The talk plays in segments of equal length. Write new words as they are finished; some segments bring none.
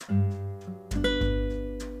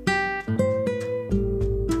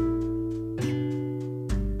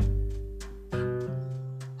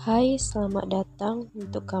Hai, selamat datang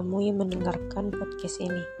untuk kamu yang mendengarkan podcast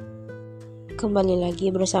ini. Kembali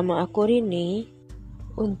lagi bersama aku Rini.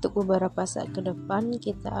 Untuk beberapa saat ke depan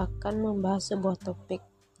kita akan membahas sebuah topik,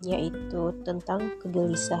 yaitu tentang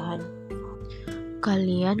kegelisahan.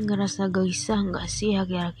 Kalian ngerasa gelisah nggak sih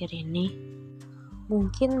akhir-akhir ini?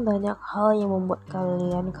 Mungkin banyak hal yang membuat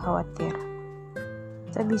kalian khawatir.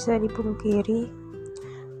 Tak bisa dipungkiri,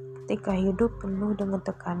 ketika hidup penuh dengan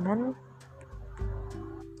tekanan,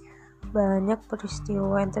 banyak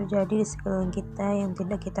peristiwa yang terjadi di sekeliling kita yang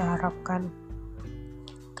tidak kita harapkan.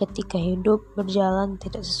 Ketika hidup berjalan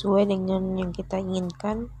tidak sesuai dengan yang kita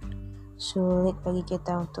inginkan, sulit bagi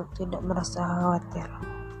kita untuk tidak merasa khawatir.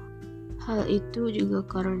 Hal itu juga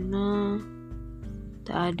karena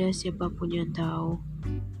tak ada siapapun yang tahu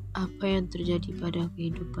apa yang terjadi pada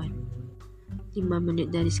kehidupan. 5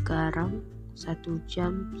 menit dari sekarang, 1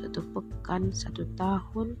 jam, 1 pekan, 1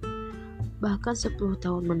 tahun, bahkan 10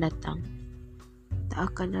 tahun mendatang.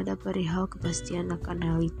 Tak akan ada perihal kepastian akan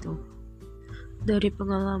hal itu. Dari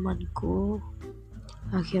pengalamanku,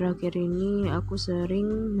 akhir-akhir ini aku sering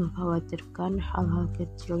mengkhawatirkan hal-hal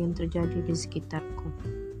kecil yang terjadi di sekitarku.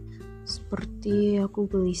 Seperti aku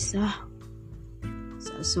gelisah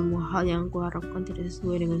saat semua hal yang aku harapkan tidak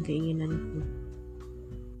sesuai dengan keinginanku.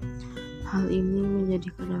 Hal ini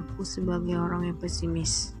menjadikan aku sebagai orang yang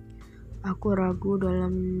pesimis. Aku ragu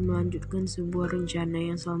dalam melanjutkan sebuah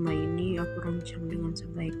rencana yang selama ini aku rancang dengan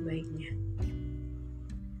sebaik-baiknya.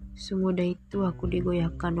 Semudah itu aku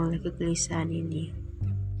digoyahkan oleh kegelisahan ini.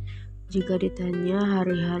 Jika ditanya,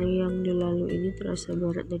 hari-hari yang dilalu ini terasa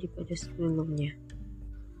berat daripada sebelumnya.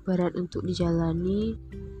 Berat untuk dijalani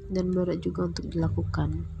dan berat juga untuk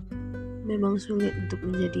dilakukan. Memang sulit untuk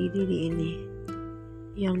menjadi diri ini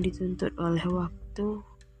yang dituntut oleh waktu,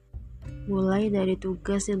 mulai dari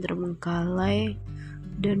tugas yang terbengkalai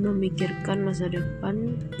dan memikirkan masa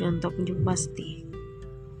depan yang tak kunjung pasti.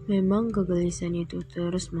 Memang kegelisahan itu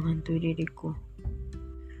terus menghantui diriku.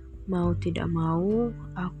 Mau tidak mau,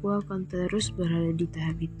 aku akan terus berada di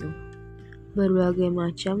tahap itu. Berbagai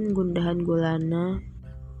macam gundahan gulana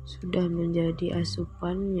sudah menjadi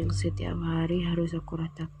asupan yang setiap hari harus aku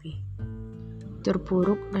ratapi.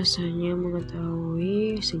 Terpuruk rasanya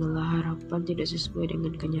mengetahui segala harapan tidak sesuai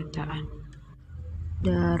dengan kenyataan.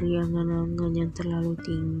 Dari angan-angan yang terlalu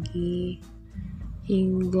tinggi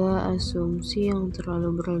hingga asumsi yang terlalu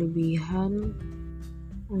berlebihan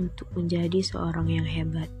untuk menjadi seorang yang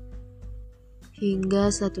hebat. Hingga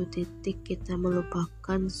satu titik kita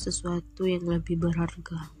melupakan sesuatu yang lebih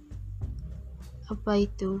berharga. Apa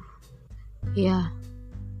itu? Ya,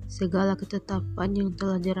 segala ketetapan yang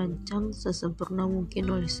telah dirancang sesempurna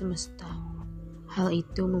mungkin oleh semesta. Hal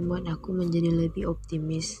itu membuat aku menjadi lebih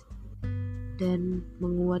optimis dan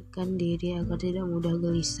menguatkan diri agar tidak mudah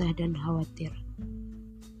gelisah dan khawatir.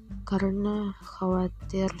 Karena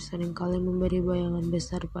khawatir seringkali memberi bayangan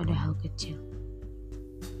besar pada hal kecil.